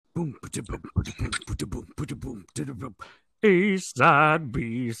Boom, boom, boom, boom. A side,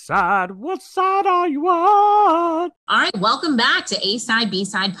 B side, what side are you on? All right, welcome back to A Side, B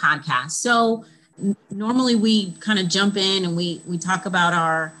Side podcast. So normally we kind of jump in and we talk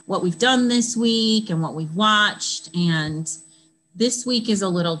about what we've done this week and what we've watched, and this week is a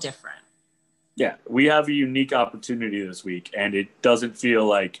little different. Yeah, we have a unique opportunity this week, and it doesn't feel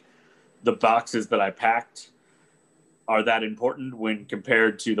like the boxes that I packed are that important when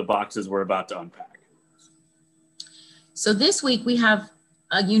compared to the boxes we're about to unpack. So this week we have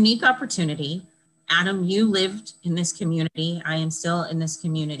a unique opportunity. Adam, you lived in this community. I am still in this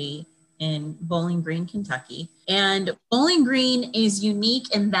community in Bowling Green, Kentucky. And Bowling Green is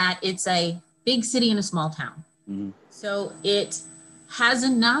unique in that it's a big city in a small town. Mm-hmm. So it has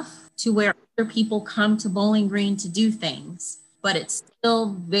enough to where other people come to Bowling Green to do things, but it's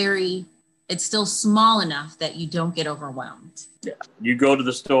still small enough that you don't get overwhelmed. Yeah. You go to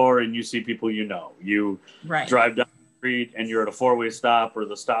the store and you see people you know. You drive down the street and you're at a four-way stop or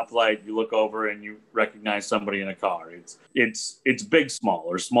the stoplight. You look over and you recognize somebody in a car. It's big, small,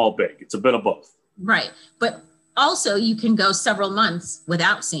 or small, big. It's a bit of both. Right. But also you can go several months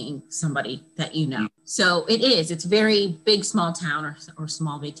without seeing somebody that you know. Mm-hmm. So it's very big, small town or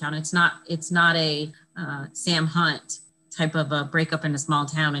small, big town. It's not a Sam Hunt type of a breakup in a small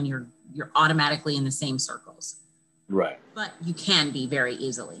town and you're automatically in the same circles. Right. But you can be very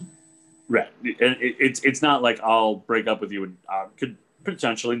easily. Right. And it's not like I'll break up with you and could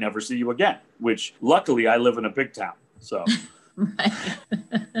potentially never see you again, which luckily I live in a big town. So. Right.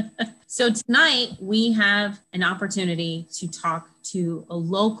 So tonight we have an opportunity to talk to a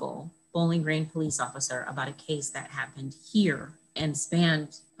local Bowling Green police officer about a case that happened here and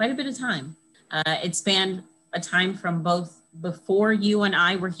spanned quite a bit of time. It spanned a time from both before you and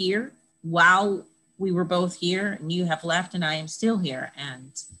I were here, while we were both here, and you have left and I am still here.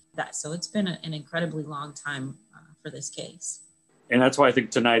 So it's been an incredibly long time for this case. And that's why I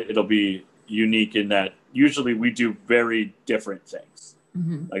think tonight it'll be unique in that usually we do very different things.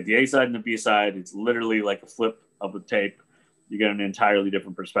 Mm-hmm. Like the A side and the B side, it's literally like a flip of the tape. You get an entirely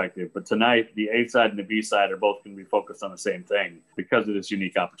different perspective. But tonight, the A side and the B side are both going to be focused on the same thing because of this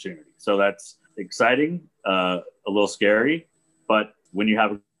unique opportunity. So that's exciting, a little scary, but when you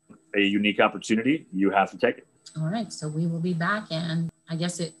have a unique opportunity, you have to take it. All right, so we will be back, and I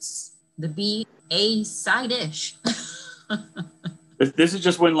guess it's the B-A side-ish. This is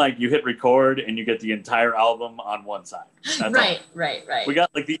just when you hit record and you get the entire album on one side. That's right. We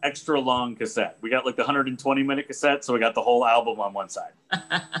got the extra long cassette. We got the 120-minute cassette, so we got the whole album on one side.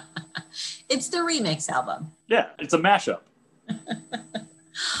 It's the remix album. Yeah, it's a mashup.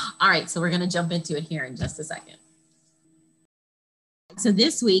 All right, so we're going to jump into it here in just a second. So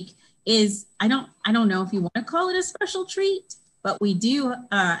this week is, I don't know if you want to call it a special treat, but we do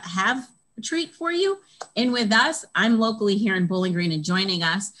have a treat for you. And with us, I'm locally here in Bowling Green, and joining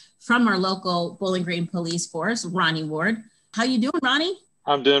us from our local Bowling Green police force, Ronnie Ward. How you doing, Ronnie?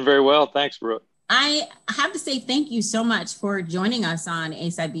 I'm doing very well. Thanks, Brooke. I have to say thank you so much for joining us on A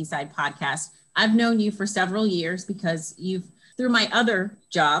Side, B Side podcast. I've known you for several years because through my other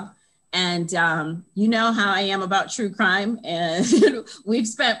job, and you know how I am about true crime, and we've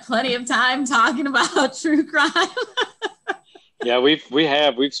spent plenty of time talking about true crime. Yeah, we've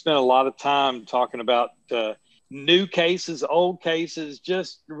spent a lot of time talking about new cases, old cases,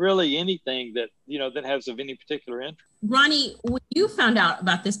 just really anything that that has of any particular interest. Ronnie, when you found out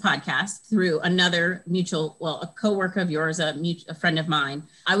about this podcast through another a coworker of yours, a friend of mine,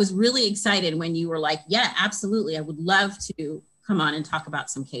 I was really excited when you were like, "Yeah, absolutely, I would love to come on and talk about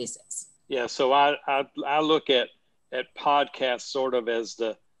some cases." Yeah, so I look at podcasts sort of as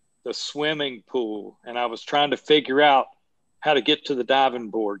the swimming pool, and I was trying to figure out how to get to the diving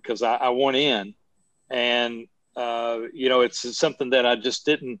board because I want in, and it's something that I just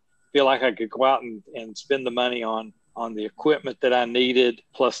didn't feel like I could go out and spend the money on the equipment that I needed.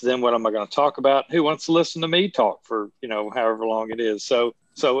 Plus, then what am I going to talk about? Who wants to listen to me talk for however long it is? So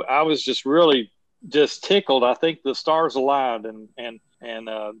I was just really just tickled. I think the stars aligned and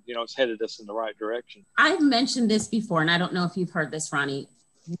it's headed us in the right direction. I've mentioned this before, and I don't know if you've heard this, Ronnie.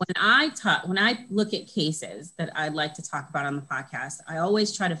 When I look at cases that I'd like to talk about on the podcast, I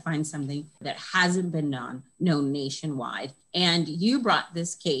always try to find something that hasn't been known nationwide. And you brought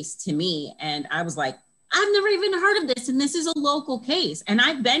this case to me, and I was like, I've never even heard of this, and this is a local case, and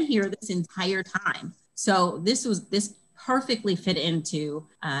I've been here this entire time. So this perfectly fit into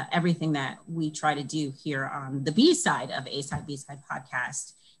everything that we try to do here on the B side of A Side, B Side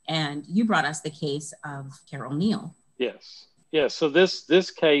podcast. And you brought us the case of Carol Neal. Yes. Yeah, so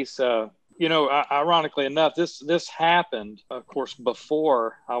this case Ironically enough, this happened, of course,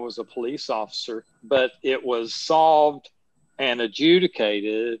 before I was a police officer, but it was solved and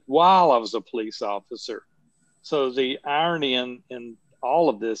adjudicated while I was a police officer. So the irony in all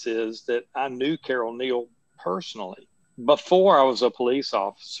of this is that I knew Carol Neal personally before I was a police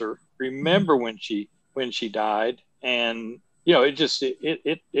officer. Remember when she died, and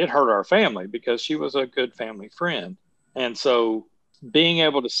it hurt our family because she was a good family friend. And so being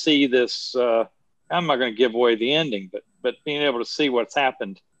able to see this, I'm not going to give away the ending, but being able to see what's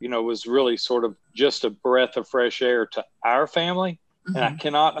happened, was really sort of just a breath of fresh air to our family. Mm-hmm. And I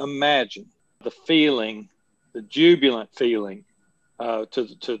cannot imagine the feeling, the jubilant feeling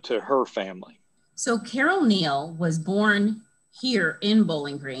to her family. So Carol Neal was born here in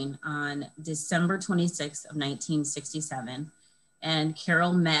Bowling Green on December 26th of 1967. And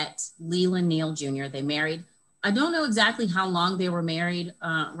Carol met Leland Neal Jr. They married. I don't know exactly how long they were married.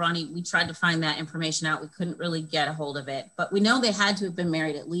 Ronnie, we tried to find that information out. We couldn't really get a hold of it, but we know they had to have been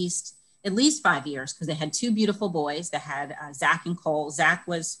married at least 5 years because they had two beautiful boys. They had Zach and Cole. Zach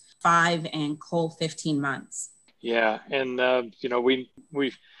was 5 and Cole 15 months. Yeah. And,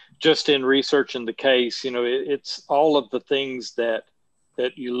 we've just in researching the case, it's all of the things that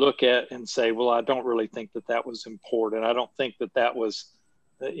you look at and say, well, I don't really think that was important. I don't think that was,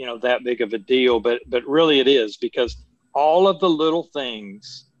 that big of a deal, but really it is, because all of the little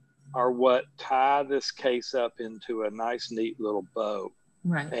things are what tie this case up into a nice, neat little bow.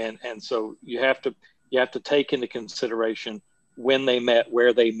 Right. And so you have to take into consideration when they met,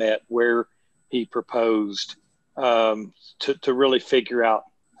 where he proposed, to really figure out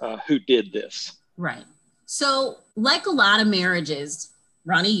who did this. Right. So like a lot of marriages,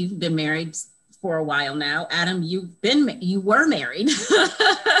 Ronnie, you've been married for a while now. Adam, you were married.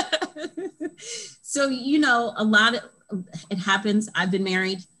 So, a lot of it happens. I've been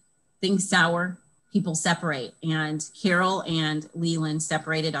married, things sour, people separate. And Carol and Leland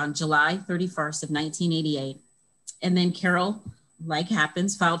separated on July 31st of 1988. And then Carol, like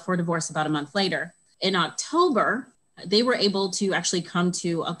happens, filed for divorce about a month later. In October, they were able to actually come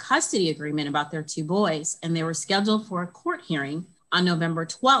to a custody agreement about their two boys. And they were scheduled for a court hearing on November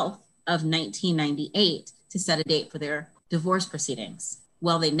 12th of 1998 to set a date for their divorce proceedings.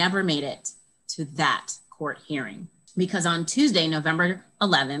 Well, they never made it to that court hearing because on Tuesday, November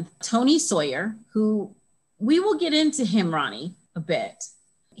 11th, Tony Sawyer, who we will get into him, Ronnie, a bit,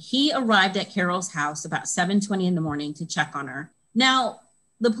 he arrived at Carol's house about 7:20 in the morning to check on her. Now,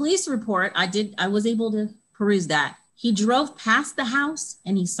 the police report, I was able to peruse that. He drove past the house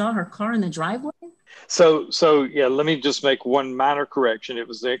and he saw her car in the driveway. So yeah, let me just make one minor correction. It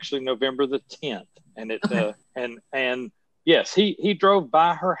was actually November the 10th, and and yes, he drove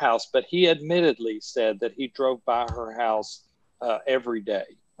by her house, but he admittedly said that he drove by her house every day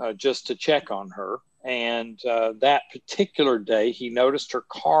just to check on her. And that particular day, he noticed her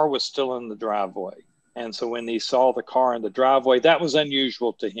car was still in the driveway. And so when he saw the car in the driveway, that was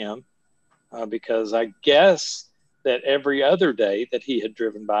unusual to him because I guess that every other day that he had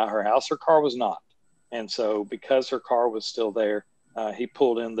driven by her house, her car was not. And so because her car was still there, he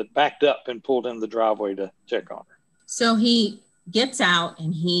backed up and pulled in the driveway to check on her. So he gets out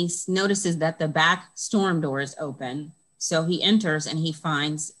and he notices that the back storm door is open. So he enters and he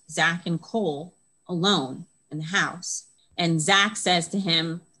finds Zach and Cole alone in the house. And Zach says to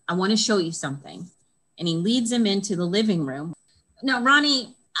him, I want to show you something. And he leads him into the living room. Now,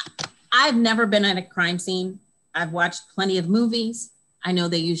 Ronnie, I've never been at a crime scene. I've watched plenty of movies. I know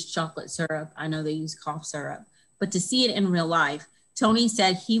they use chocolate syrup. I know they use cough syrup. But to see it in real life, Tony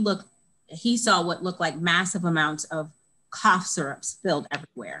said he saw what looked like massive amounts of cough syrup spilled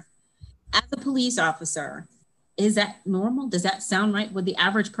everywhere. As a police officer, is that normal? Does that sound right? Would the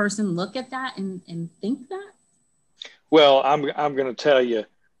average person look at that and think that? Well, I'm going to tell you,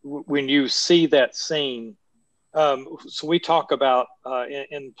 when you see that scene, so we talk about,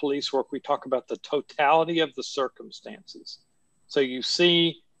 in police work, we talk about the totality of the circumstances. So you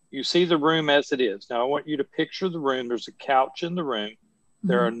see the room as it is. Now I want you to picture the room. There's a couch in the room.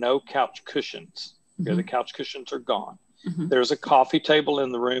 There are no couch cushions. Okay, the couch cushions are gone. There's a coffee table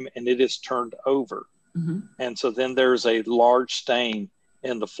in the room and it is turned over. And so then there's a large stain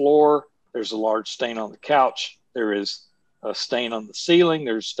in the floor. There's a large stain on the couch. There is a stain on the ceiling.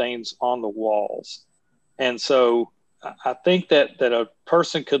 There's stains on the walls. And so I think that a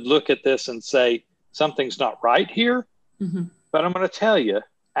person could look at this and say, something's not right here. But I'm going to tell you,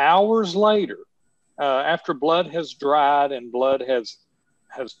 hours later, after blood has dried and blood has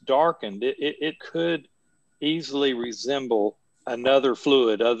darkened, it could easily resemble another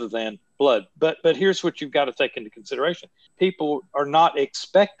fluid other than blood. But here's what you've got to take into consideration. People are not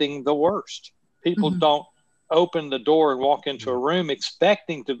expecting the worst. People don't open the door and walk into a room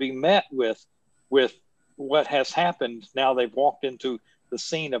expecting to be met with what has happened. Now they've walked into the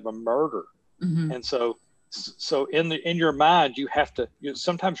scene of a murder. And so in your mind, you have to,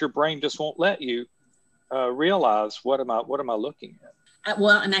 sometimes your brain just won't let you realize what am I looking at?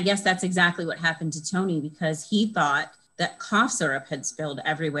 Well, and I guess that's exactly what happened to Tony, because he thought that cough syrup had spilled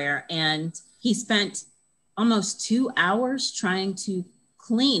everywhere. And he spent almost 2 hours trying to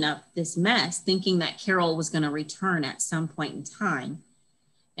clean up this mess, thinking that Carol was going to return at some point in time.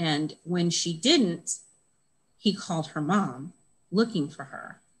 And when she didn't, he called her mom looking for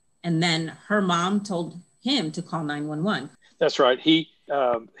her. And then her mom told him to call 911. That's right. He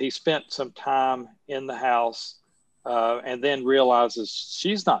spent some time in the house and then realizes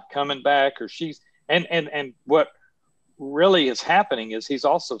she's not coming back, or and what really is happening is he's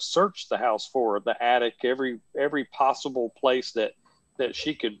also searched the house for her, the attic, every possible place that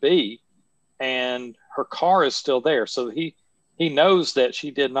she could be, and her car is still there. So he knows that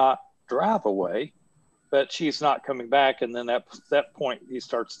she did not drive away, but she's not coming back. And then at that point, he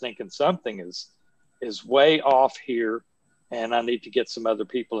starts thinking something is way off here, and I need to get some other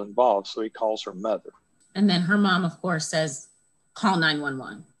people involved. So he calls her mother. And then her mom, of course, says, call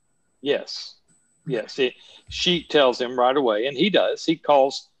 911. Yes. She tells him right away, and he does. He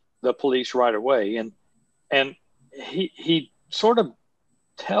calls the police right away, and he sort of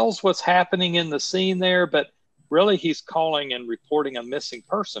tells what's happening in the scene there, but really he's calling and reporting a missing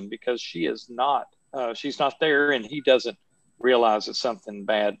person because she's not there, and he doesn't realize that something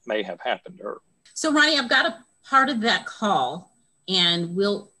bad may have happened to her. So Ronnie, I've got a part of that call, and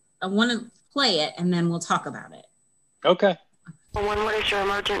I want to play it, and then we'll talk about it. Okay. What is your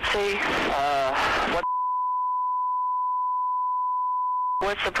emergency?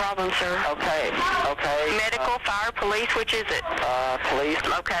 What's the problem, sir? Okay. Medical, fire, police, which is it? Police.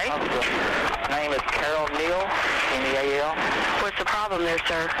 Okay. My name is Carol Neal, N-E-A-L. What's the problem there,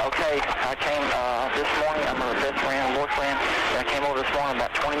 sir? Okay, I came this morning. I'm her best friend, boyfriend. I came over this morning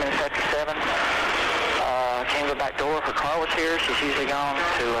about 20 minutes after 7. I came to the back door. Her car was here. She's usually gone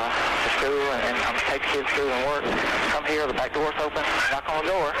to school, and I'm taking kids to school and work. Come here, the back door's open. Knock on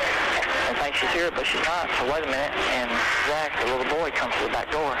the door. And think she's here, but she's not. So wait a minute. And Zach, the little boy, comes to the back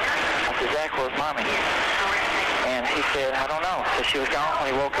door. I said, Zach, where's Mommy? And he said, I don't know. So she was gone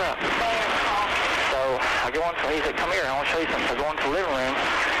when he woke up. So I go into, he said, come here, I want to show you something. So I go into the living room,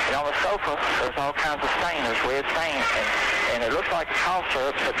 and on the sofa, there's all kinds of stains. There's red stains. And it looks like cough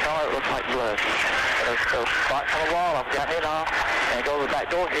syrup, but color it looks like blood. There's spots on the wall. I've gotten it off. And I go to the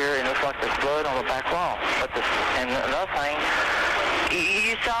back door here, and it looks like there's blood on the back wall. And another thing,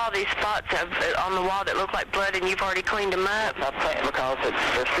 you saw these spots on the wall that look like blood, and you've already cleaned them up? I'm cleaning because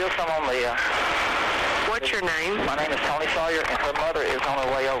there's still some on the... What's your name? My name is Tony Sawyer, and her mother is on her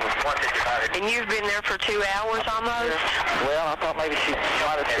way over. And you've been there for 2 hours almost? Well, I thought maybe she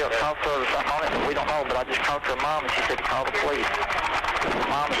might have spilled cough syrup or something on it, but we don't know. But I just talked to her mom, and she said to call the police.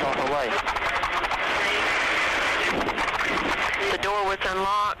 Mom is on her way. The door was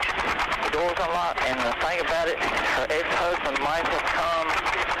unlocked? The door was unlocked, and the thing about it, her ex-husband might have come.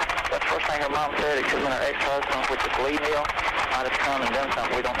 That's the first thing her mom said. It could have been her ex-husband, which is Lee Neal, might have come and done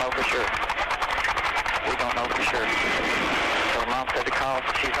something. We don't know for sure. We don't know for sure. So her mom said to call,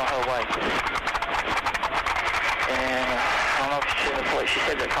 so she's on her way. And I don't know if she's in the police. She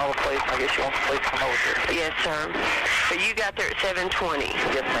said to call the police. I guess she wants the police to come over here. Yes, sir. But you got there at 7:20.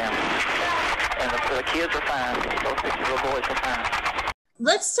 Yes, ma'am. And the kids are fine. Both the little boys are fine.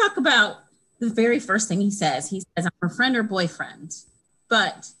 Let's talk about the very first thing he says. He says, I'm her friend or boyfriend.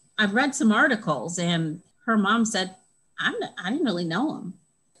 But I've read some articles, and her mom said, I didn't really know him.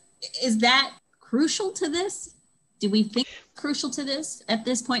 Is that crucial to this? Do we think crucial to this at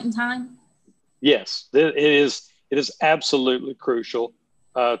this point in time? Yes, it is. It is absolutely crucial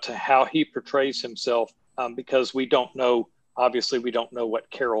to how he portrays himself, because we don't know. Obviously, we don't know what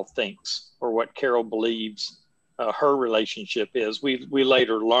Carol thinks or what Carol believes her relationship is. We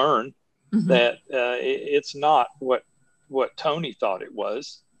later learn that it's not what Tony thought it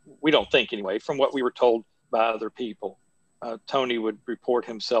was. We don't think anyway, from what we were told by other people. Tony would report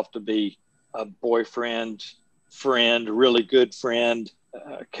himself to be a boyfriend, friend, really good friend.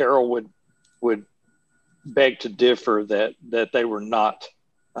 Carol would beg to differ that they were not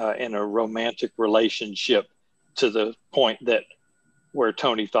in a romantic relationship to the point that where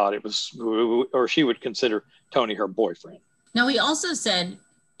Tony thought it was, or she would consider Tony her boyfriend. Now, he also said,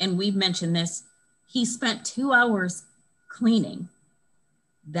 and we've mentioned this, he spent 2 hours cleaning.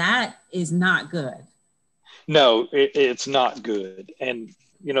 That is not good. No, it's not good. And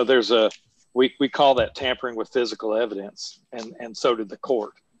there's we call that tampering with physical evidence, and so did the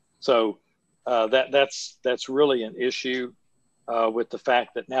court. So that's really an issue with the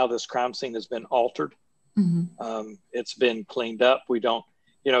fact that now this crime scene has been altered. Mm-hmm. It's been cleaned up. We don't,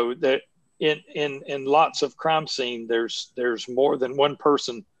 that in lots of crime scene, there's more than one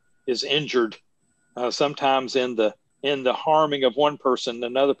person is injured. Sometimes in the harming of one person,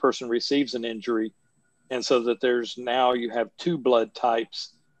 another person receives an injury. And so that you have two blood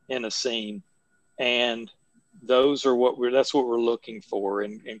types in a scene. And that's what we're looking for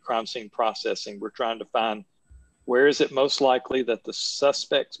in crime scene processing. We're trying to find where is it most likely that the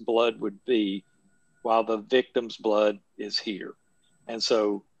suspect's blood would be while the victim's blood is here. And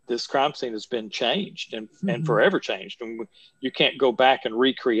so this crime scene has been changed and forever changed. And you can't go back and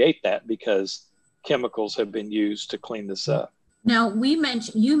recreate that because chemicals have been used to clean this up. Now,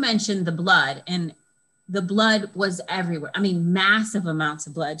 you mentioned the blood, and the blood was everywhere. I mean, massive amounts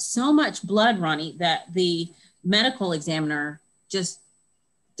of blood. So much blood, Ronnie, that the medical examiner just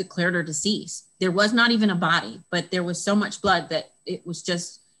declared her deceased. There was not even a body, but there was so much blood that it was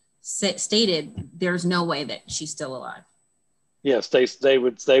just stated there's no way that she's still alive. Yes, they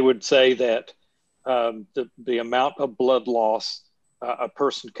would say that the amount of blood loss, a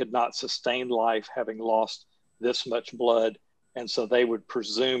person could not sustain life having lost this much blood. And so they would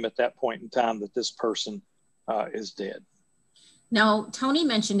presume at that point in time that this person is dead. Now, Tony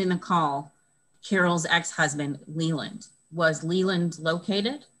mentioned in the call Carol's ex-husband, Leland. Was Leland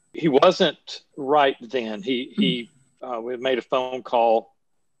located? He wasn't right then. We made a phone call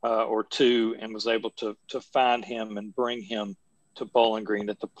or two and was able to find him and bring him to Bowling Green.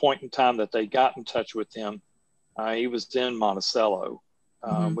 At the point in time that they got in touch with him, he was in Monticello,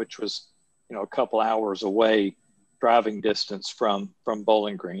 which was a couple hours away, driving distance from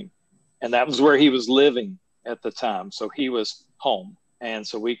Bowling Green. And that was where he was living at the time. So he was home. And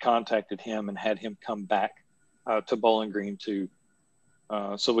so we contacted him and had him come back to Bowling Green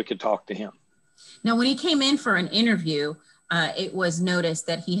so we could talk to him. Now, when he came in for an interview, it was noticed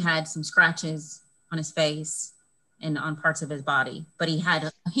that he had some scratches on his face and on parts of his body, but he had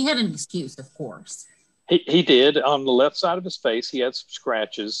an excuse, of course. He did. On the left side of his face, he had some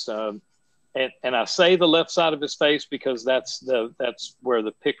scratches. And I say the left side of his face because that's where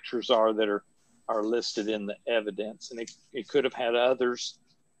the pictures are that are listed in the evidence. And he could have had others,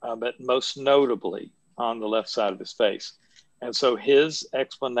 but most notably on the left side of his face. And so his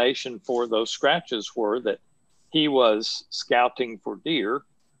explanation for those scratches were that he was scouting for deer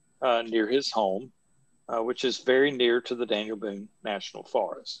near his home, which is very near to the Daniel Boone National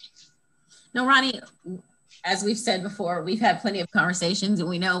Forest. Now, Ronnie, as we've said before, we've had plenty of conversations, and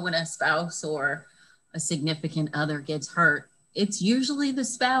we know when a spouse or a significant other gets hurt, it's usually the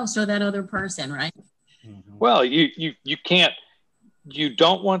spouse or that other person, right? Well, you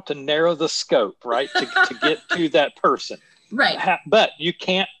don't want to narrow the scope, right, to get to that person, right? But you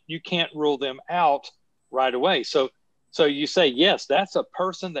can't rule them out right away. So you say, yes, that's a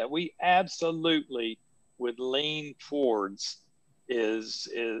person that we absolutely would lean towards. Is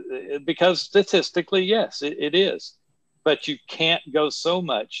because statistically, yes, it is, but you can't go so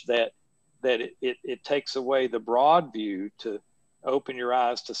much that it takes away the broad view to open your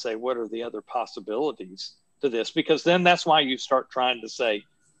eyes to say, what are the other possibilities to this? Because then that's why you start trying to say,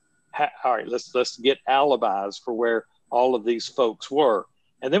 all right, let's get alibis for where all of these folks were.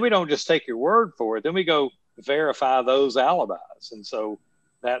 And then we don't just take your word for it. Then we go verify those alibis. And so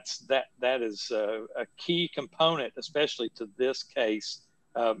that is a key component, especially to this case,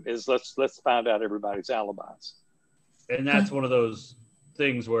 is let's find out everybody's alibis. And that's one of those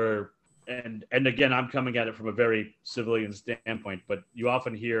things where, and again, I'm coming at it from a very civilian standpoint, but you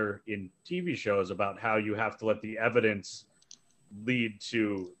often hear in TV shows about how you have to let the evidence lead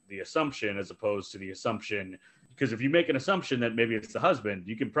to the assumption as opposed to the assumption. Because if you make an assumption that maybe it's the husband,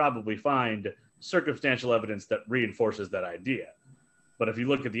 you can probably find circumstantial evidence that reinforces that idea. But if you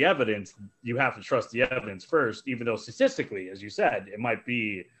look at the evidence, you have to trust the evidence first, even though statistically, as you said, it might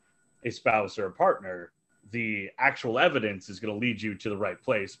be a spouse or a partner. The actual evidence is going to lead you to the right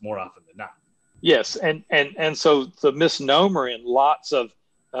place more often than not. Yes. And so the misnomer in lots of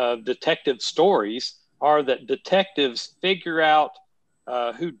detective stories are that detectives figure out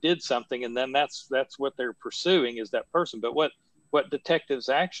who did something, and then that's what they're pursuing is that person. But what detectives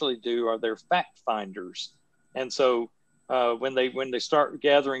actually do are they're fact finders. And so when they start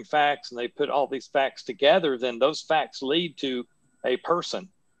gathering facts and they put all these facts together, then those facts lead to a person.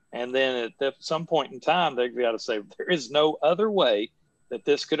 And then at some point in time, they've got to say, there is no other way that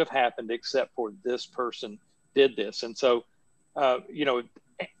this could have happened except for this person did this. And so,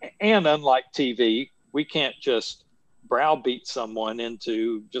 and unlike TV, we can't just browbeat someone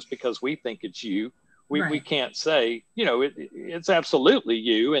into just because we think it's you. We can't say, it's absolutely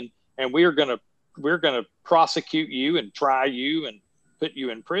you, and we're gonna prosecute you and try you and put you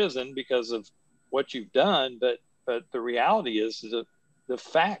in prison because of what you've done. But the reality is that the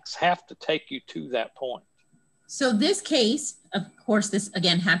facts have to take you to that point. So this case, of course, this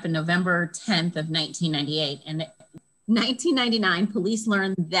again happened November 10th of 1998. And in 1999, police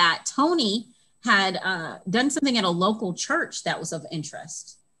learned that Tony had done something at a local church that was of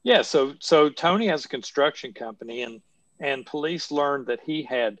interest. Yeah, so Tony has a construction company, and police learned that he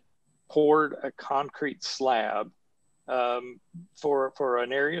had poured a concrete slab for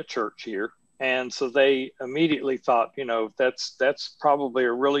an area church here. And so they immediately thought, that's probably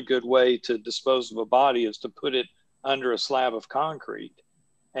a really good way to dispose of a body, is to put it under a slab of concrete.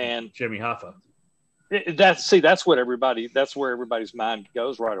 And Jimmy Hoffa. That's where everybody's mind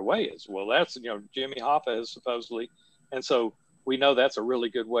goes right away is, well, that's, Jimmy Hoffa is supposedly. And so we know that's a really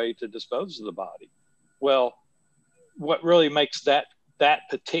good way to dispose of the body. Well, what really makes that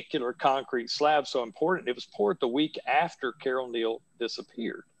particular concrete slab so important, it was poured the week after Carol Neal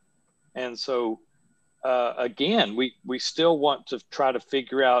disappeared. And so, again, we still want to try to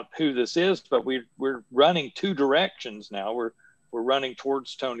figure out who this is, but we're running two directions now. We're running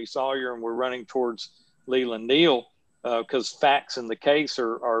towards Tony Sawyer, and we're running towards Leland Neal, because facts in the case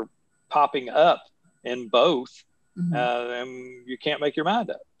are popping up in both, and you can't make your mind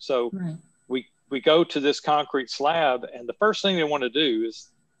up. So we go to this concrete slab, and the first thing they want to do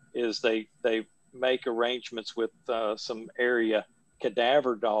is they make arrangements with some area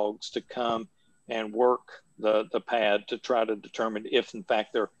cadaver dogs to come and work the pad to try to determine if in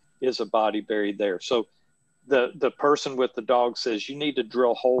fact there is a body buried there. So the person with the dog says, you need to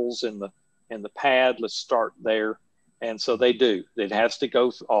drill holes in the pad. Let's start there. And so they do. It has to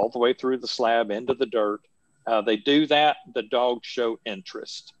go all the way through the slab into the dirt. They do that. The dogs show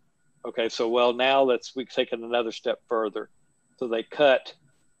interest. Okay, so now we've taken another step further. So they cut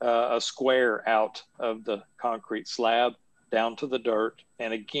a square out of the concrete slab down to the dirt.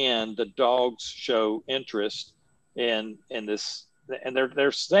 And again, the dogs show interest in this. And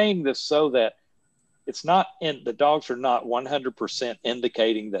they're saying this so that it's not the dogs are not 100%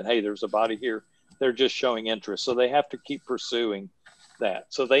 indicating that, hey, there's a body here. They're just showing interest. So they have to keep pursuing that.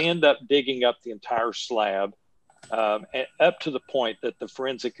 So they end up digging up the entire slab, up to the point that the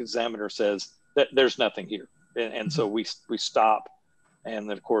forensic examiner says that there's nothing here. And so we stop. And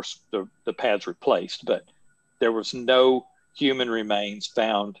then, of course, the pad's replaced. But there was no human remains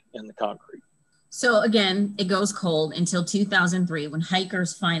found in the concrete. So again, it goes cold until 2003 when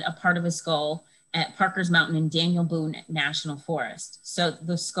hikers find a part of a skull at Parker's Mountain in Daniel Boone National Forest. So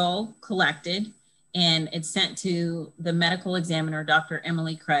the skull collected, and it's sent to the medical examiner, Dr.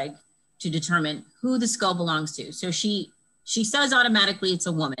 Emily Craig, to determine who the skull belongs to. So she says automatically it's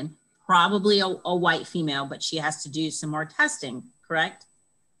a woman, probably a white female, but she has to do some more testing, correct?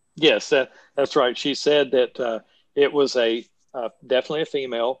 Yes, that's right. She said that it was definitely a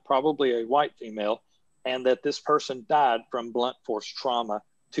female, probably a white female, and that this person died from blunt force trauma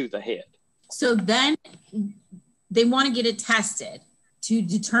to the head. So then they want to get it tested to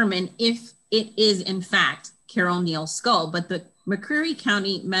determine if it is in fact Carol Neal's skull, but the McCreary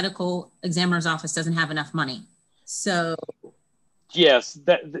County Medical Examiner's Office doesn't have enough money. So yes,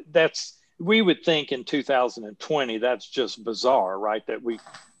 that's we would think in 2020 that's just bizarre, right?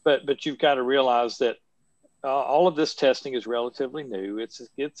 But you've got to realize that all of this testing is relatively new.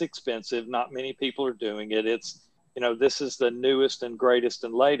 It's expensive. Not many people are doing it. It's this is the newest and greatest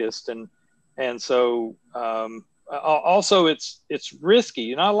and latest, and so also it's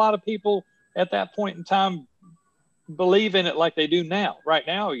risky. Not a lot of people at that point in time believe in it like they do now. Right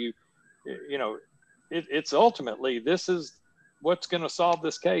now, it's ultimately this is what's going to solve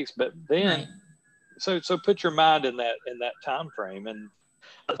this case. But then, so put your mind in that time frame. And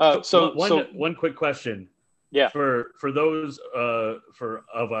one quick question. Yeah. For those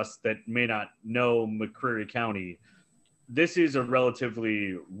of us that may not know McCreary County, this is a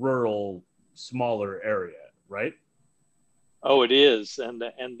relatively rural, smaller area, right? Oh, it is, and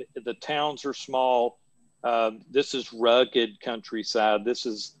the towns are small. This is rugged countryside. This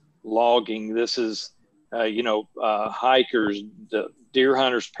is logging. This is hikers, the deer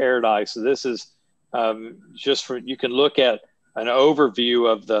hunters' paradise. So this is you can look at an overview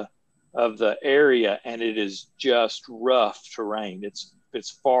of the area, and it is just rough terrain. It's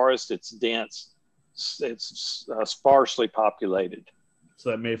forest. It's dense. It's sparsely populated. So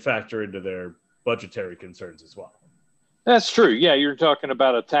that may factor into their budgetary concerns as well. That's true. Yeah, you're talking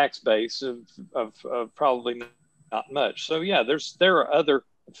about a tax base of probably not much. So yeah, there's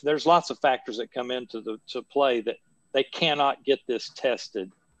lots of factors that come into to play they cannot get this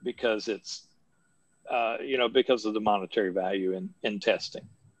tested because it's, because of the monetary value in testing.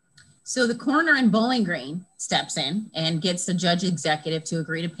 So the coroner in Bowling Green steps in and gets the judge executive to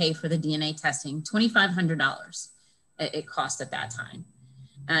agree to pay for the DNA testing, $2,500 it cost at that time.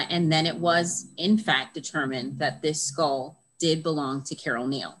 And then it was, in fact, determined that this skull did belong to Carol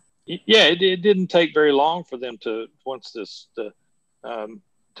Neal. Yeah, it didn't take very long for them to, once the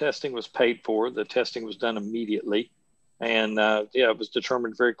testing was paid for, the testing was done immediately. And it was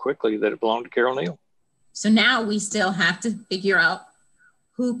determined very quickly that it belonged to Carol Neal. So now we still have to figure out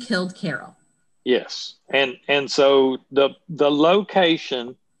who killed Carol. Yes. And so the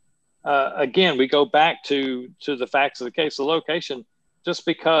location, again, we go back to the facts of the case. The location, just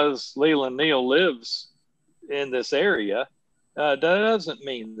because Leland Neal lives in this area, doesn't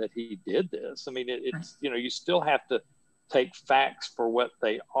mean that he did this. I mean, it's, you still have to take facts for what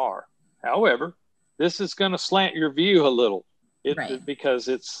they are. However, this is going to slant your view a little because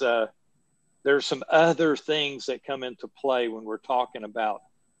it's, there's some other things that come into play when we're talking about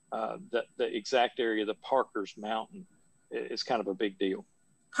the exact area. The Parker's Mountain is kind of a big deal.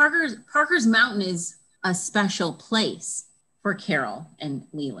 Parker's Mountain is a special place for Carol and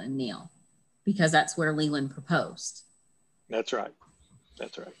Leland Neal because that's where Leland proposed. That's right.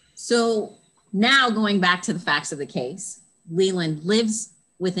 So now going back to the facts of the case, Leland lives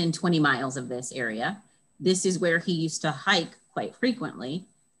within 20 miles of this area. This is where he used to hike quite frequently.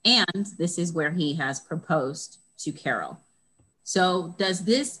 And this is where he has proposed to Carol. So does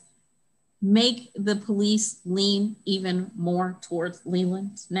this make the police lean even more towards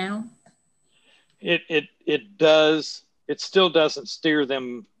Leland now? It does. It still doesn't steer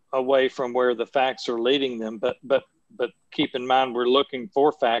them away from where the facts are leading them. But keep in mind, we're looking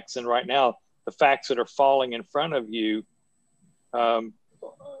for facts. And right now, the facts that are falling in front of you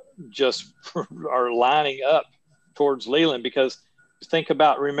just are lining up towards Leland, because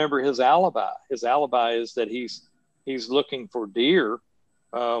remember his alibi. His alibi is that he's looking for deer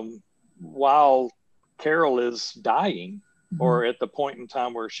while Carol is dying, or at the point in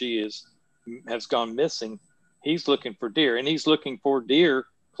time where she has gone missing. He's looking for deer, and he's looking for deer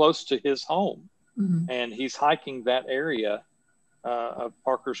close to his home. And he's hiking that area of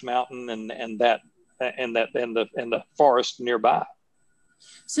Parker's Mountain and the forest nearby.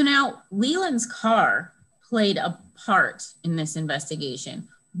 So now Leland's car played a part in this investigation.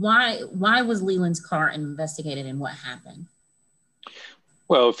 Why was Leland's car investigated, and what happened?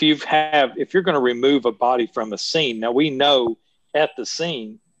 Well, if you're going to remove a body from a scene, now we know at the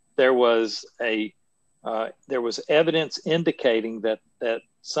scene there was evidence indicating that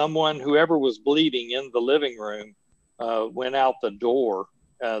someone, whoever was bleeding in the living room, went out the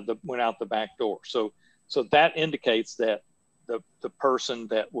back door. So that indicates that the person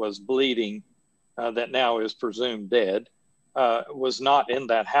that was bleeding, that now is presumed dead, was not in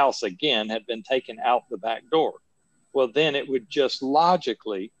that house again, had been taken out the back door. Well, then it would just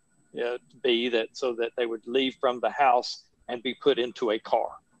logically be that they would leave from the house and be put into a car.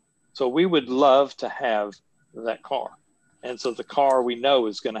 So we would love to have that car. And so the car, we know,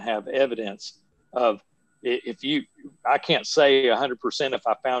 is going to have evidence of, I can't say 100% if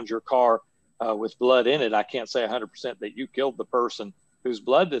I found your car with blood in it, I can't say 100% that you killed the person whose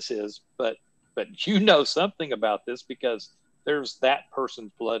blood this is, but you know something about this because there's that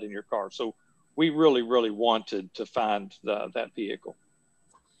person's blood in your car. So we really, really wanted to find that vehicle.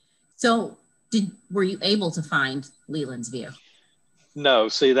 So were you able to find Leland's vehicle? No,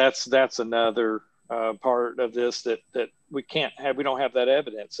 see, that's another part of this that we don't have that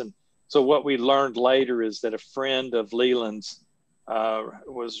evidence. And so what we learned later is that a friend of Leland's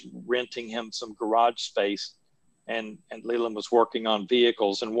was renting him some garage space, and Leland was working on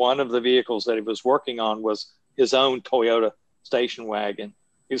vehicles. And one of the vehicles that he was working on was his own Toyota station wagon.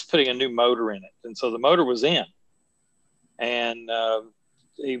 He was putting a new motor in it. And so the motor was in, and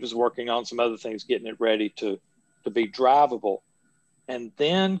he was working on some other things, getting it ready to be drivable. And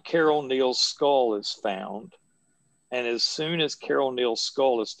then Carol Neal's skull is found. And as soon as Carol Neal's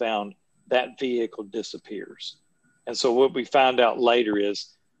skull is found, that vehicle disappears. And so what we found out later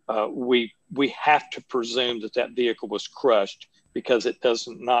is we have to presume that vehicle was crushed because it does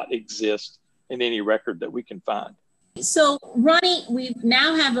not exist in any record that we can find. So Ronnie, we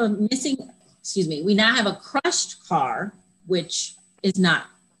now have a crushed car, which is not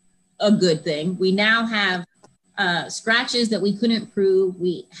a good thing. We now have scratches that we couldn't prove.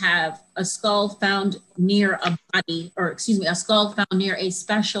 We have a skull found near a skull found near a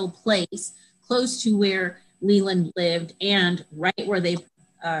special place close to where Leland lived and right where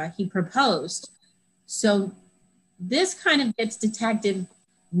he proposed. So this kind of gets Detective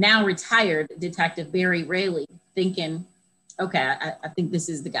now retired Detective Barry Rayleigh thinking, okay, I think this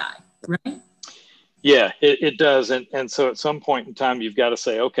is the guy, right? Yeah, it does. And so at some point in time, you've got to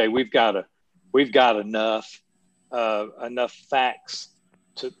say, okay, we've got enough facts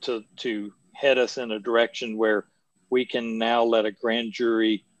to head us in a direction where we can now let a grand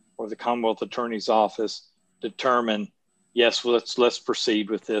jury or the Commonwealth Attorney's Office determine, yes, let's proceed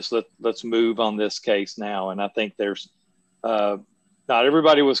with this. Let's move on this case now. And I think there's not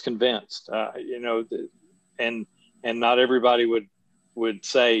everybody was convinced, and not everybody would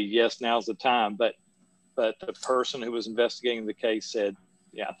say, yes, now's the time. But the person who was investigating the case said,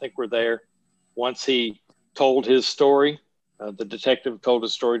 yeah, I think we're there. Once he told his story, the detective told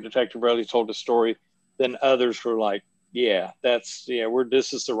his story, Detective Rayleigh told his story, then others were like, this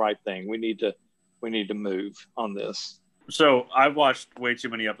is the right thing. We need to move on this. So I've watched way too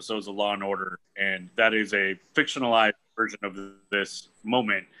many episodes of Law and Order, and that is a fictionalized version of this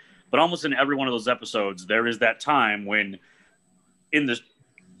moment. But almost in every one of those episodes, there is that time when in the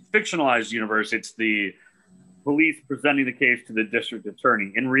fictionalized universe, it's the police presenting the case to the district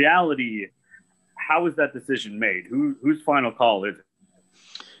attorney. In reality, how is that decision made? Whose final call is it?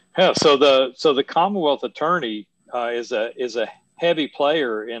 Yeah, so the Commonwealth Attorney is a heavy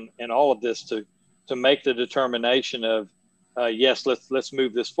player in all of this to make the determination of yes, let's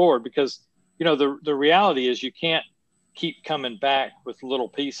move this forward, because the reality is you can't keep coming back with little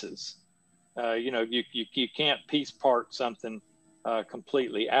pieces. You can't piece part something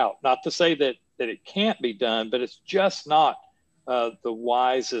completely out. Not to say that it can't be done, but it's just not the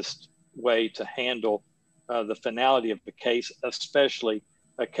wisest way to handle the finality of the case, especially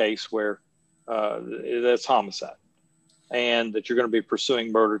a case where that's homicide and that you're going to be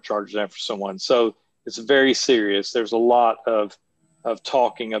pursuing murder charges after someone. So it's very serious. There's a lot of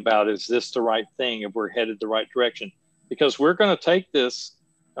talking about, is this the right thing, if we're headed the right direction? Because we're going to take this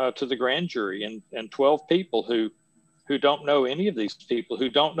to the grand jury and 12 people who don't know any of these people, who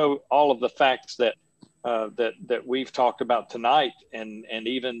don't know all of the facts that we've talked about tonight, and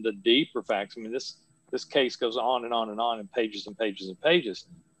even the deeper facts. I mean, this case goes on and on and on in pages and pages and pages,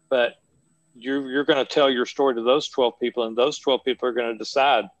 but you're going to tell your story to those 12 people, and those 12 people are going to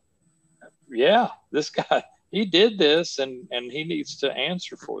decide, yeah, this guy, he did this, and he needs to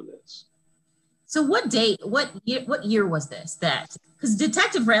answer for this. So what year was this? Because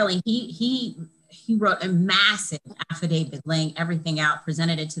Detective Rayleigh, he wrote a massive affidavit laying everything out,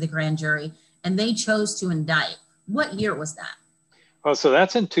 presented it to the grand jury, and they chose to indict. What year was that? Oh, so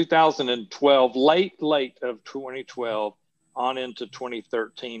that's in 2012, late of 2012 on into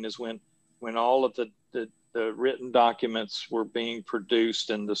 2013 is when all of the written documents were being produced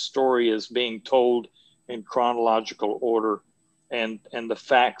and the story is being told in chronological order, and the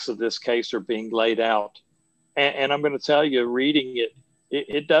facts of this case are being laid out. And I'm going to tell you, reading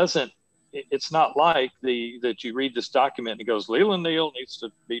it doesn't, it's not like that you read this document and it goes, Leland Neal needs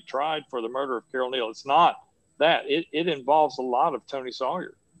to be tried for the murder of Carol Neal. It's not that. It involves a lot of Tony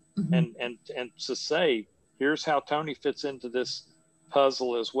Sawyer. Mm-hmm. and to say, here's how Tony fits into this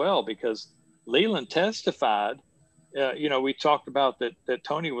puzzle as well, because Leland testified. We talked about that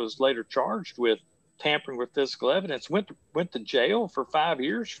Tony was later charged with tampering with physical evidence, went to jail for 5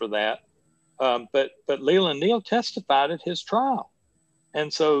 years for that. But Leland Neal testified at his trial.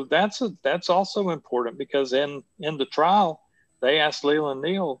 And so that's also important, because in the trial, they asked Leland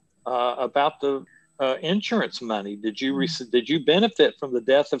Neal about the insurance money. Did you benefit from the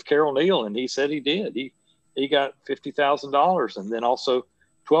death of Carol Neal? And he said he did. He got $50,000, and then also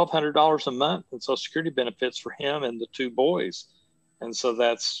 $1,200 a month in Social Security benefits for him and the two boys. And so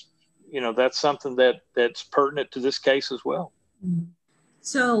that's something that's pertinent to this case as well.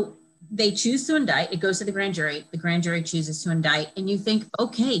 So they choose to indict. It goes to the grand jury. The grand jury chooses to indict. And you think,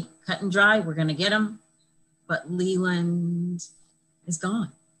 okay, cut and dry, we're going to get him. But Leland is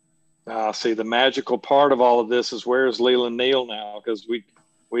gone. See, the magical part of all of this is, where is Leland Neal now? Because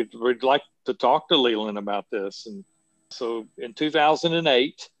we'd like to talk to Leland about this. And so in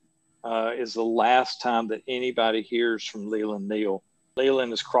 2008 is the last time that anybody hears from Leland Neal.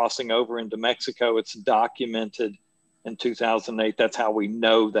 Leland is crossing over into Mexico. It's documented in 2008. That's how we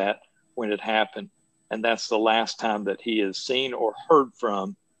know that, when it happened. And that's the last time that he is seen or heard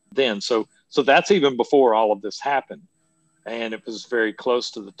from then. So that's even before all of this happened. And it was very close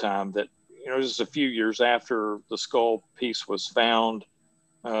to the time that, just a few years after the skull piece was found,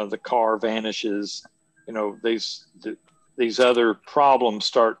 the car vanishes, these other problems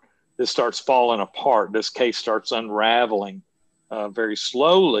starts falling apart. This case starts unraveling very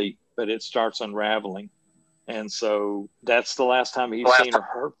slowly, but it starts unraveling. And so that's the last time he's seen or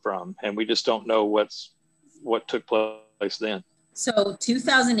heard from. And we just don't know what took place then. So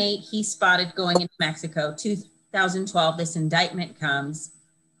 2008, he's spotted going into Mexico. 2012, this indictment comes.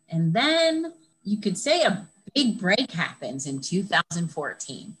 And then you could say a big break happens in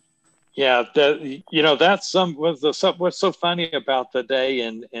 2014. Yeah, that's what's so funny about the day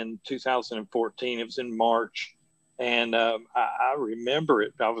in 2014. It was in March, and I remember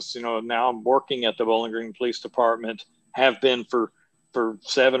it. I was, now I'm working at the Bowling Green Police Department, have been for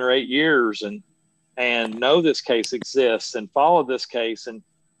 7 or 8 years, and know this case exists and followed this case and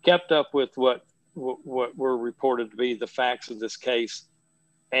kept up with what were reported to be the facts of this case,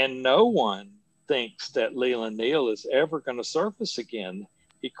 and no one thinks that Leland Neal is ever going to surface again.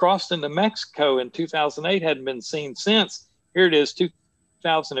 He crossed into Mexico in 2008, hadn't been seen since. Here it is,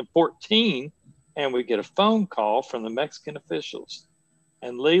 2014, and we get a phone call from the Mexican officials.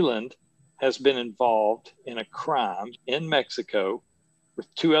 And Leland has been involved in a crime in Mexico with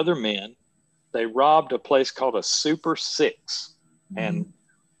 2 other men. They robbed a place called a Super Six, and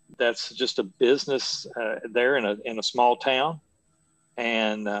that's just a business there in a small town.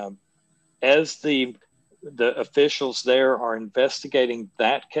 And as the officials there are investigating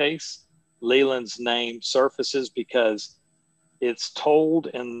that case, Leland's name surfaces because it's told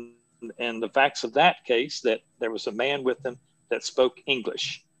in the facts of that case that there was a man with them that spoke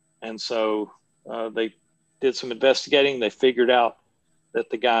English. And so they did some investigating. They figured out that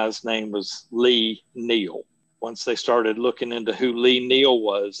the guy's name was Lee Neal. Once they started looking into who Lee Neal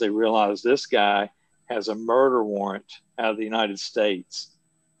was, they realized this guy has a murder warrant out of the United States.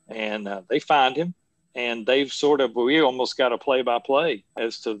 And they find him. And we almost got a play-by-play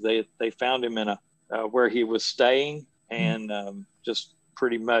as to they found him in where he was staying, and just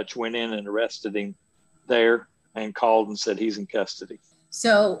pretty much went in and arrested him there and called and said he's in custody.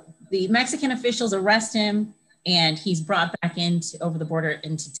 So the Mexican officials arrest him, and he's brought back over the border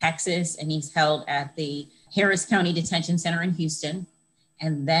into Texas, and he's held at the Harris County Detention Center in Houston.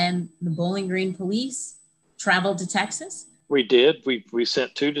 And then the Bowling Green police traveled to Texas. We did. We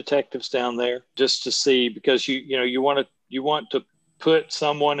sent 2 detectives down there just to see, because you want to put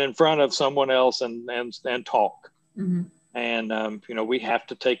someone in front of someone else and talk. Mm-hmm. And we have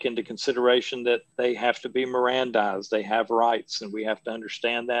to take into consideration that they have to be Mirandized. They have rights, and we have to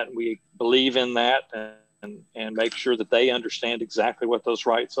understand that. And we believe in that, and make sure that they understand exactly what those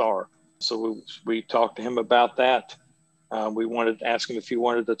rights are. So we talked to him about that. We wanted to ask him if he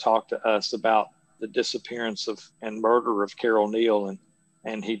wanted to talk to us about the disappearance and murder of Carol Neal,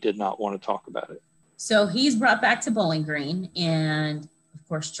 and he did not want to talk about it. So he's brought back to Bowling Green and, of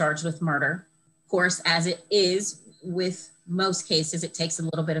course, charged with murder. Of course, as it is with most cases, it takes a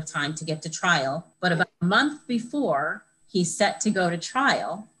little bit of time to get to trial. But about a month before he's set to go to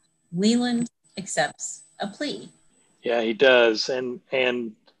trial, Leland accepts a plea. Yeah, he does. And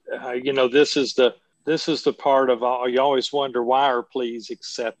this is the part of you always wonder, why are pleas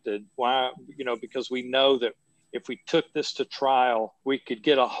accepted? Why, because we know that if we took this to trial, we could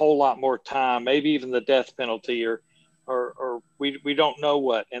get a whole lot more time, maybe even the death penalty, or we don't know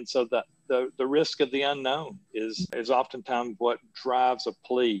what. And so the risk of the unknown is oftentimes what drives a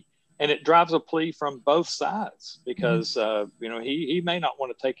plea. And it drives a plea from both sides, because he may not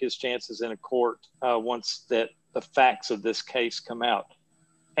want to take his chances in a court once that the facts of this case come out.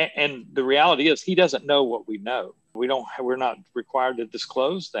 And the reality is, he doesn't know what we know. We're not required to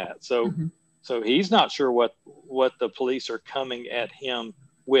disclose that. So, So he's not sure what the police are coming at him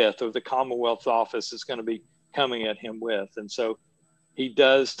with, or the Commonwealth Office is going to be coming at him with. And so he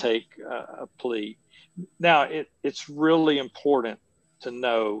does take a plea. Now, it's really important to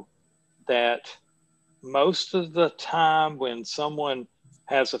know that most of the time when someone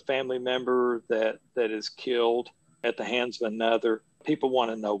has a family member that is killed at the hands of another, people want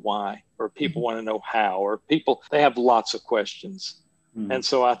to know why, or people want to know how, or they have lots of questions. Mm-hmm. And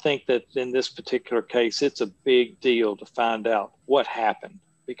so I think that in this particular case, it's a big deal to find out what happened,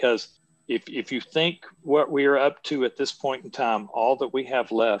 because if you think what we are up to at this point in time, all that we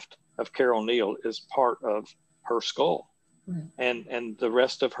have left of Carol Neal is part of her skull. Mm-hmm. And the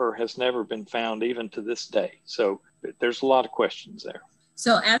rest of her has never been found, even to this day. So there's a lot of questions there.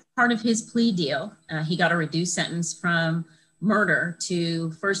 So as part of his plea deal, he got a reduced sentence from murder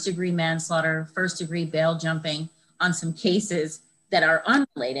to first-degree manslaughter, first-degree bail jumping on some cases that are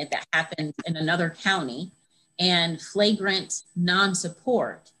unrelated that happened in another county, and flagrant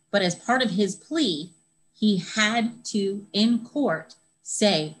non-support. But as part of his plea, he had to, in court,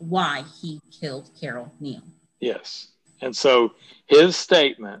 say why he killed Carol Neal. Yes. And so his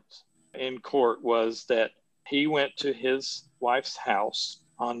statement in court was that he went to his wife's house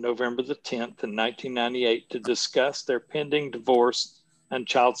on November the 10th in 1998 to discuss their pending divorce and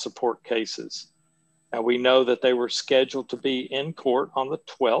child support cases. Now, we know that they were scheduled to be in court on the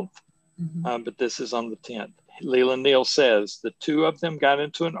 12th, but this is on the 10th. Leland Neal says the two of them got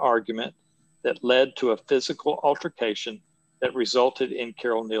into an argument that led to a physical altercation that resulted in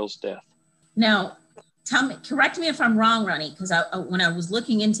Carol Neal's death. Now, correct me if I'm wrong, Ronnie, because when I was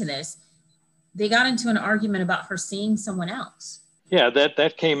looking into this, they got into an argument about her seeing someone else. Yeah,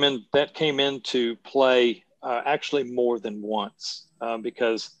 that came into play actually more than once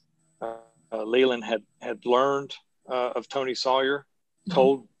because Leland had learned of Tony Sawyer,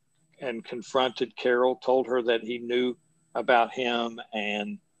 told and confronted Carol, told her that he knew about him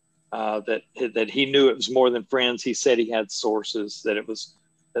and that he knew it was more than friends. He said he had sources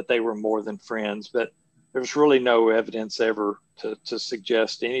that they were more than friends, but there's really no evidence ever to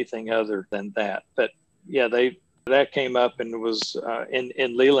suggest anything other than that. But yeah, that came up and was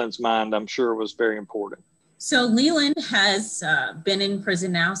in Leland's mind, I'm sure, was very important. So Leland has been in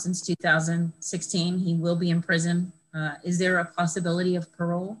prison now since 2016. He will be in prison. Is there a possibility of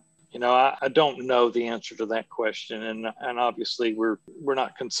parole? You know, I don't know the answer to that question, and obviously we're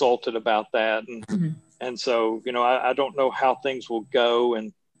not consulted about that, and so you know I don't know how things will go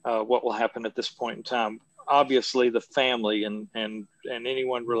and what will happen at this point in time. Obviously, the family and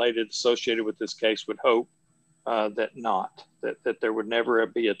anyone associated with this case would hope that there would never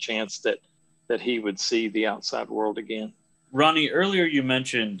be a chance that he would see the outside world again. Ronnie, earlier you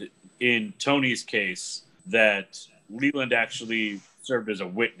mentioned in Tony's case that Leland actually served as a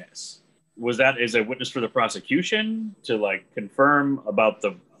witness. Was that as a witness for the prosecution to like confirm about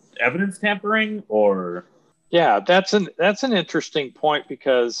the evidence tampering, or? Yeah, that's an interesting point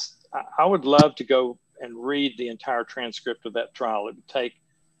because I would love to go and read the entire transcript of that trial. It would take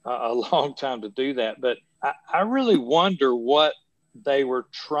a long time to do that, but I really wonder what they were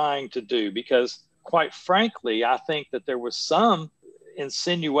trying to do because, quite frankly, I think that there was some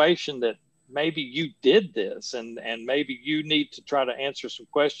insinuation that maybe you did this and maybe you need to try to answer some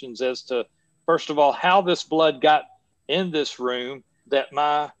questions as to, first of all, how this blood got in this room that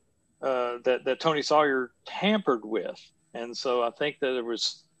that Tony Sawyer tampered with. And so I think that there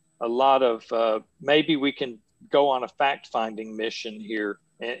was a lot of maybe we can go on a fact-finding mission here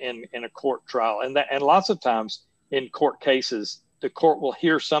in a court trial. And lots of times in court cases, the court will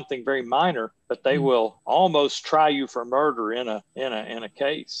hear something very minor, but they will almost try you for murder in a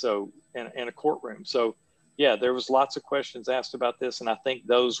case. So in a courtroom. So yeah, there was lots of questions asked about this. And I think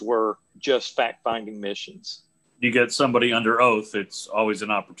those were just fact-finding missions. You get somebody under oath, it's always an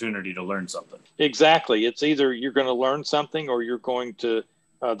opportunity to learn something. Exactly. It's either you're going to learn something or you're going to,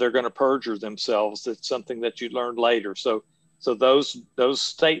 they're going to perjure themselves. It's something that you learned later. So those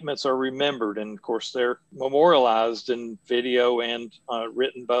statements are remembered, and of course they're memorialized in video and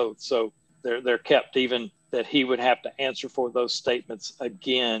written both. So they're kept, even that he would have to answer for those statements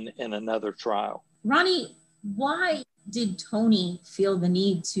again in another trial. Ronnie, why did Tony feel the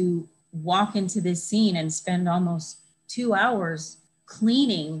need to walk into this scene and spend almost 2 hours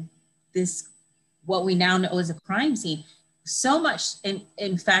cleaning this, what we now know is a crime scene? So much,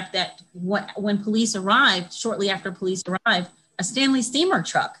 in fact, that when police arrived, shortly after police arrived, a Stanley Steamer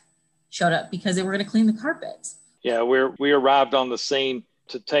truck showed up because they were going to clean the carpets. Yeah, we arrived on the scene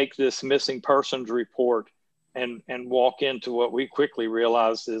to take this missing persons report and walk into what we quickly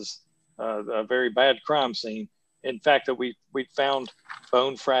realized is a very bad crime scene. In fact, that we found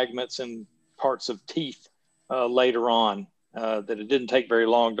bone fragments and parts of teeth later on, that it didn't take very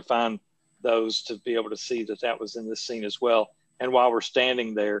long to find those to be able to see that was in this scene as well. And while we're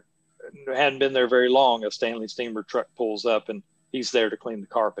standing there, hadn't been there very long, a Stanley Steamer truck pulls up and he's there to clean the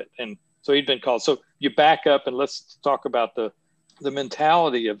carpet. And so he'd been called. So you back up and let's talk about the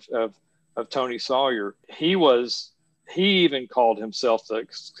mentality of Tony Sawyer. He even called himself the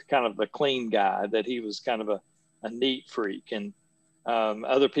kind of the clean guy, that he was kind of a neat freak. And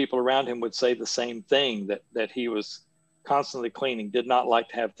other people around him would say the same thing, that he was constantly cleaning, did not like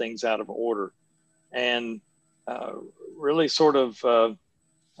to have things out of order, and really sort of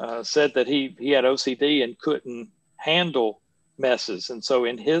said that he had OCD and couldn't handle messes. And so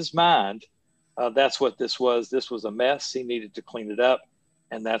in his mind, that's what this was. This was a mess. He needed to clean it up.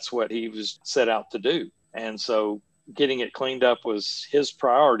 And that's what he was set out to do. And so getting it cleaned up was his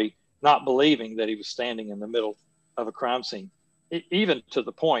priority, not believing that he was standing in the middle of a crime scene. Even to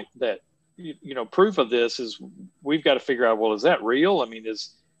the point that, proof of this is we've got to figure out, well, is that real? I mean,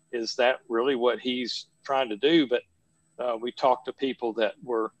 is that really what he's trying to do? But we talked to people that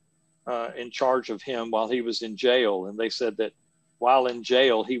were in charge of him while he was in jail. And they said that while in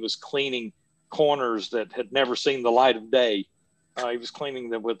jail, he was cleaning corners that had never seen the light of day. He was cleaning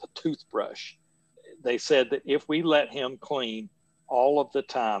them with a toothbrush. They said that if we let him clean all of the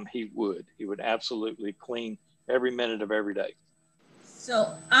time, he would absolutely clean every minute of every day.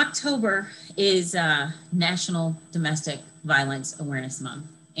 So October is National Domestic Violence Awareness Month.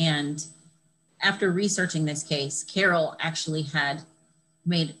 And after researching this case, Carol actually had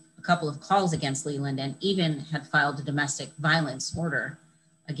made a couple of calls against Leland and even had filed a domestic violence order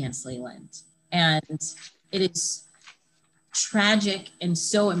against Leland. And it is tragic and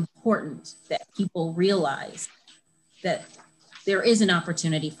so important that people realize that there is an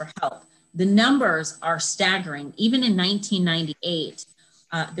opportunity for help. The numbers are staggering. Even in 1998,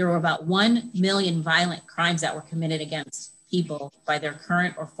 there were about 1 million violent crimes that were committed against people by their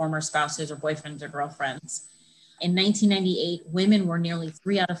current or former spouses or boyfriends or girlfriends. In 1998, women were nearly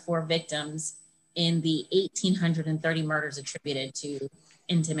 3 out of 4 victims in the 1,830 murders attributed to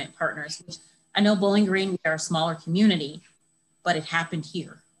intimate partners, which I know Bowling Green, we are a smaller community, but it happened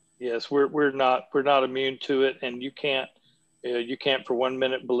here. Yes, we're not immune to it, and you can't for 1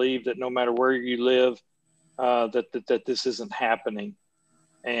 minute believe that no matter where you live, that this isn't happening.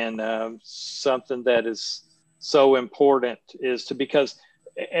 And something that is so important is because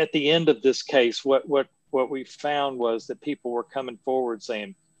at the end of this case, what we found was that people were coming forward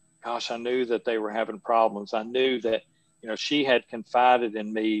saying, gosh, I knew that they were having problems. I knew that, she had confided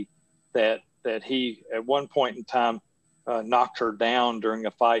in me that he at one point in time knocked her down during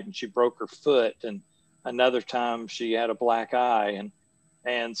a fight and she broke her foot. And another time she had a black eye.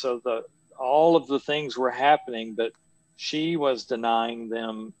 And so all of the things were happening, but she was denying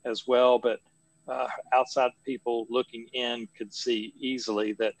them as well. But outside people looking in could see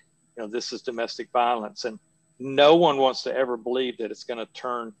easily that, this is domestic violence. And no one wants to ever believe that it's going to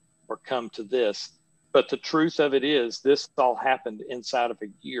turn or come to this. But the truth of it is this all happened inside of a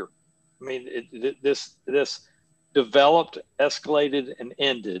year. I mean, this developed, escalated, and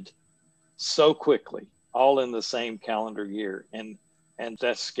ended so quickly, all in the same calendar year. And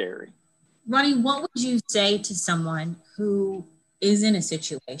that's scary. Ronnie, what would you say to someone who is in a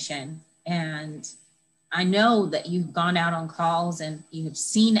situation, and I know that you've gone out on calls and you've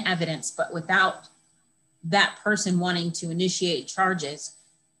seen evidence, but without that person wanting to initiate charges,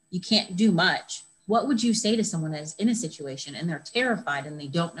 you can't do much. What would you say to someone that's in a situation and they're terrified and they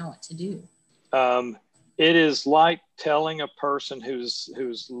don't know what to do? It is like telling a person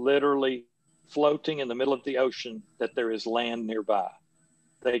who's literally floating in the middle of the ocean that there is land nearby.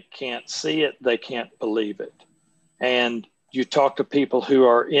 They can't see it. They can't believe it. And you talk to people who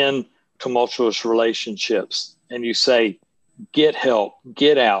are in tumultuous relationships and you say, get help,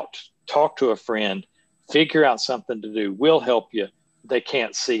 get out, talk to a friend, figure out something to do. We'll help you. They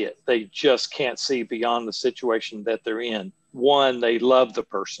can't see it. They just can't see beyond the situation that they're in. One, they love the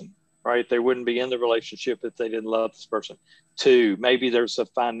person, right? They wouldn't be in the relationship if they didn't love this person. Two, maybe there's a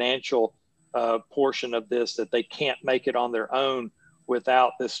financial portion of this that they can't make it on their own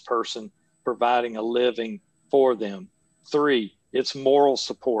without this person providing a living for them. Three, it's moral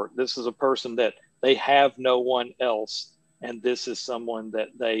support. This is a person that they have no one else, and this is someone that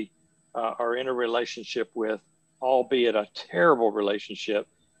they are in a relationship with, albeit a terrible relationship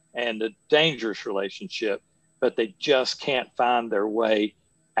and a dangerous relationship, but they just can't find their way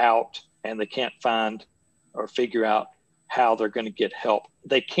out, and they can't find or figure out how they're going to get help.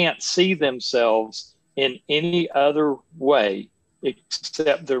 They can't see themselves in any other way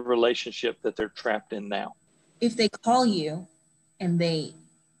except the relationship that they're trapped in now. If they call you and they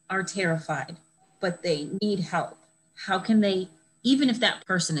are terrified, but they need help, how can they, even if that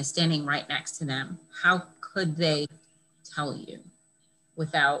person is standing right next to them, how could they tell you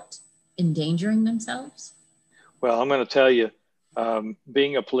without endangering themselves? Well, I'm going to tell you,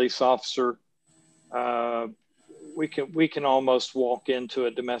 being a police officer, we can almost walk into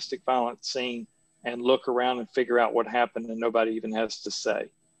a domestic violence scene and look around and figure out what happened, and nobody even has to say.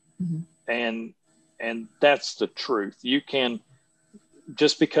 Mm-hmm. And that's the truth. You can,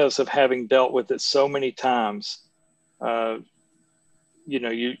 just because of having dealt with it so many times, you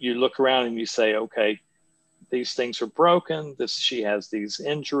look around and you say, okay, these things are broken. She has these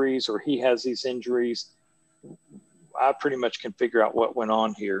injuries, or he has these injuries. I pretty much can figure out what went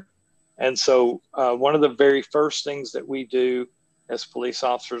on here. And so one of the very first things that we do as police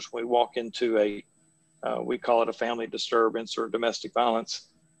officers, we walk into we call it a family disturbance or domestic violence.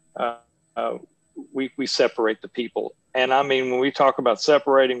 We separate the people. And I mean, when we talk about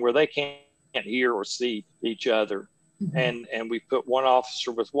separating where they can't hear or see each other, mm-hmm. and we put one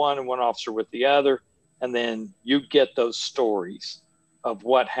officer with one and one officer with the other, and then you get those stories of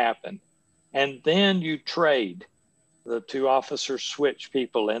what happened. And then you trade. The two officers switch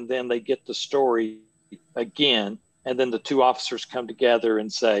people, and then they get the story again. And then the two officers come together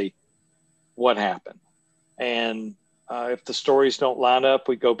and say, what happened? And If the stories don't line up,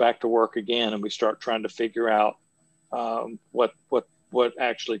 we go back to work again and we start trying to figure out what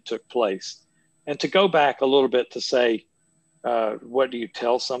actually took place. And to go back a little bit to say, what do you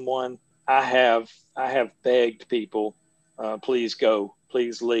tell someone? I have begged people, please go,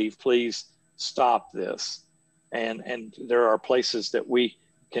 please leave, please stop this. And there are places that we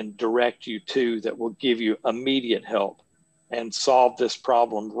can direct you to that will give you immediate help and solve this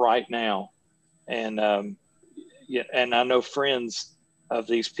problem right now. And and I know friends of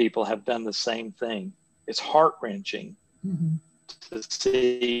these people have done the same thing. It's heart-wrenching to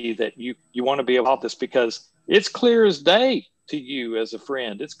see that you want to be about this, because it's clear as day to you as a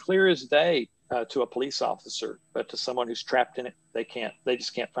friend. It's clear as day to a police officer, but to someone who's trapped in it, they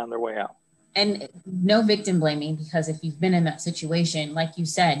just can't find their way out. And no victim blaming, because if you've been in that situation, like you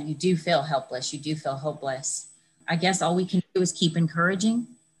said, you do feel helpless, you do feel hopeless. I guess all we can do is keep encouraging.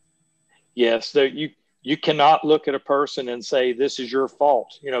 Yes, you cannot look at a person and say, this is your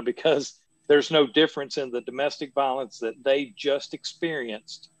fault, because there's no difference in the domestic violence that they just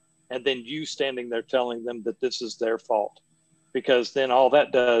experienced and then you standing there telling them that this is their fault. Because then all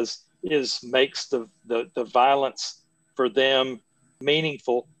that does is makes the violence for them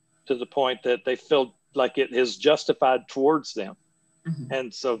meaningful to the point that they feel like it is justified towards them. Mm-hmm.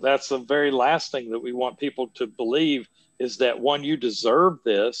 And so that's the very last thing that we want people to believe, is that, one, you deserve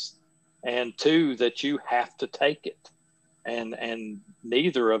this, and two, that you have to take it. And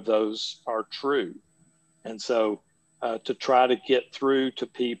neither of those are true. And so to try to get through to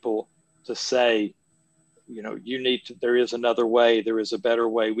people to say, you need to, there is another way, there is a better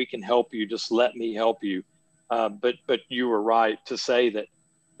way, we can help you, just let me help you. But you were right to say that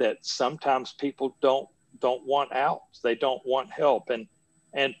sometimes people don't want out, they don't want help, and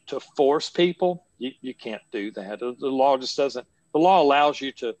to force people, you can't do that. The law just doesn't. The law allows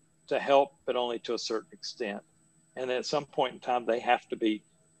you to help, but only to a certain extent. And at some point in time, they have to be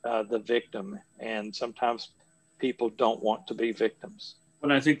the victim, and sometimes people don't want to be victims.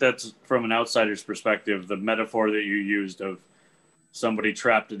 And I think that's, from an outsider's perspective, the metaphor that you used of somebody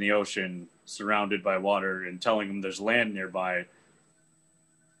trapped in the ocean, surrounded by water, and telling them there's land nearby.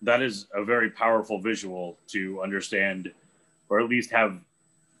 That is a very powerful visual to understand, or at least have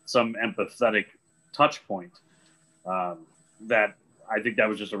some empathetic touch point. That I think that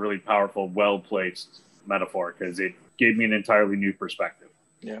was just a really powerful, well-placed metaphor, because it gave me an entirely new perspective.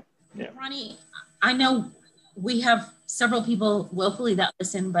 Yeah. Ronnie, I know we have several people locally that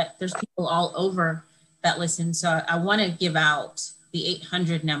listen, but there's people all over that listen. So I want to give out the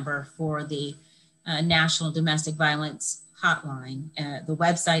 800 number for the National Domestic Violence Hotline. The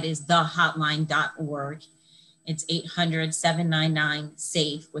website is thehotline.org. It's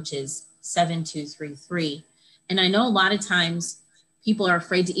 800-799-SAFE, which is 7233. And I know a lot of times people are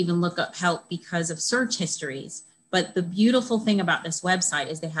afraid to even look up help because of search histories. But the beautiful thing about this website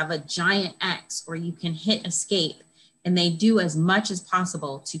is they have a giant X where you can hit escape, and they do as much as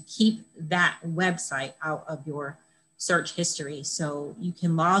possible to keep that website out of your search history. So you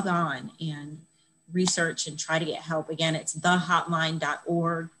can log on and research and try to get help. Again, it's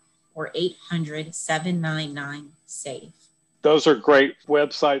thehotline.org or 800-799-SAFE. Those are great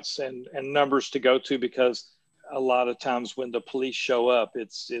websites and numbers to go to, because a lot of times when the police show up,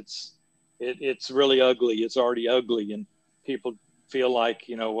 it's really ugly. It's already ugly, and people feel like,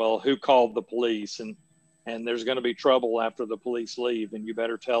 well, who called the police? And there's going to be trouble after the police leave, and you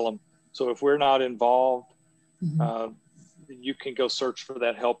better tell them. So if we're not involved, you can go search for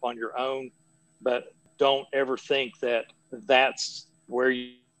that help on your own, but don't ever think that that's where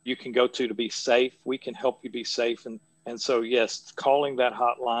you can go to be safe. We can help you be safe. And so, yes, calling that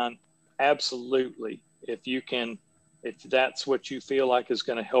hotline, absolutely. If that's what you feel like is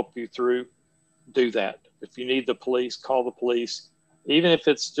going to help you through, do that. If you need the police, call the police. Even if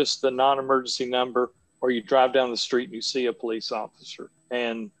it's just the non-emergency number, or you drive down the street and you see a police officer,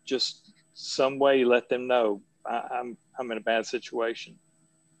 and just some way let them know, I'm in a bad situation.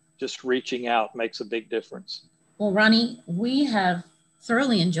 Just reaching out makes a big difference. Well, Ronnie, we have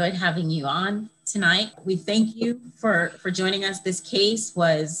thoroughly enjoyed having you on tonight. We thank you for joining us. This case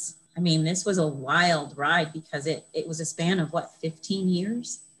was, this was a wild ride, because it was a span of 15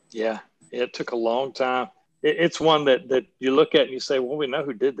 years? Yeah, it took a long time. It's one that you look at and you say, well, we know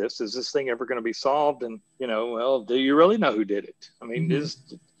who did this. Is this thing ever going to be solved? And, well, do you really know who did it?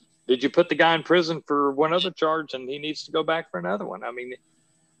 Did you put the guy in prison for one other charge and he needs to go back for another one?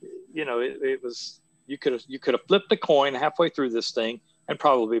 It was, you could have flipped the coin halfway through this thing and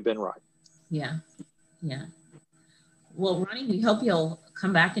probably been right. Yeah. Well, Ronnie, we hope you'll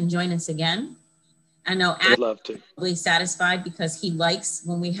come back and join us again. I know I'd love to. Probably satisfied, because he likes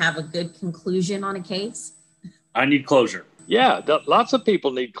when we have a good conclusion on a case. I need closure. Yeah, lots of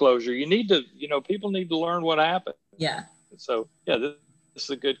people need closure. You need to, people need to learn what happened. Yeah. So, yeah, this is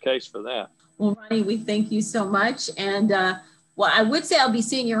a good case for that. Well, Ronnie, we thank you so much. And, well, I would say I'll be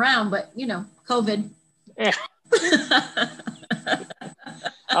seeing you around, but, COVID. Yeah.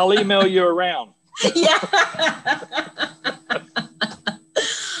 I'll email you around. Yeah.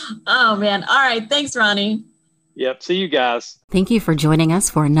 Oh, man. All right. Thanks, Ronnie. Yep. See you guys. Thank you for joining us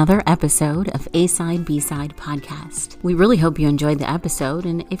for another episode of A-Side, B-Side Podcast. We really hope you enjoyed the episode,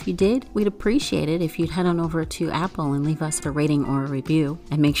 and if you did, we'd appreciate it if you'd head on over to Apple and leave us a rating or a review.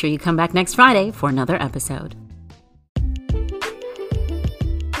 And make sure you come back next Friday for another episode.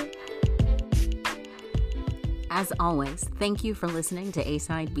 As always, thank you for listening to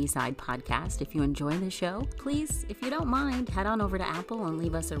A-Side, B-Side Podcast. If you enjoy the show, please, if you don't mind, head on over to Apple and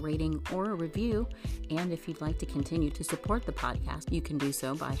leave us a rating or a review. And if you'd like to continue to support the podcast, you can do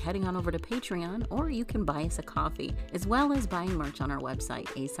so by heading on over to Patreon, or you can buy us a coffee, as well as buying merch on our website,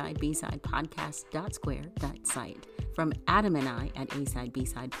 asidebsidepodcast.square.site. From Adam and I at A-Side,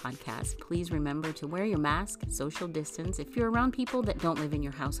 B-Side Podcast, please remember to wear your mask, social distance if you're around people that don't live in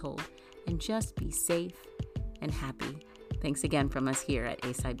your household, and just be safe and happy. Thanks again from us here at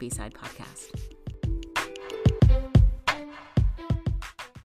A-Side, B-Side Podcast.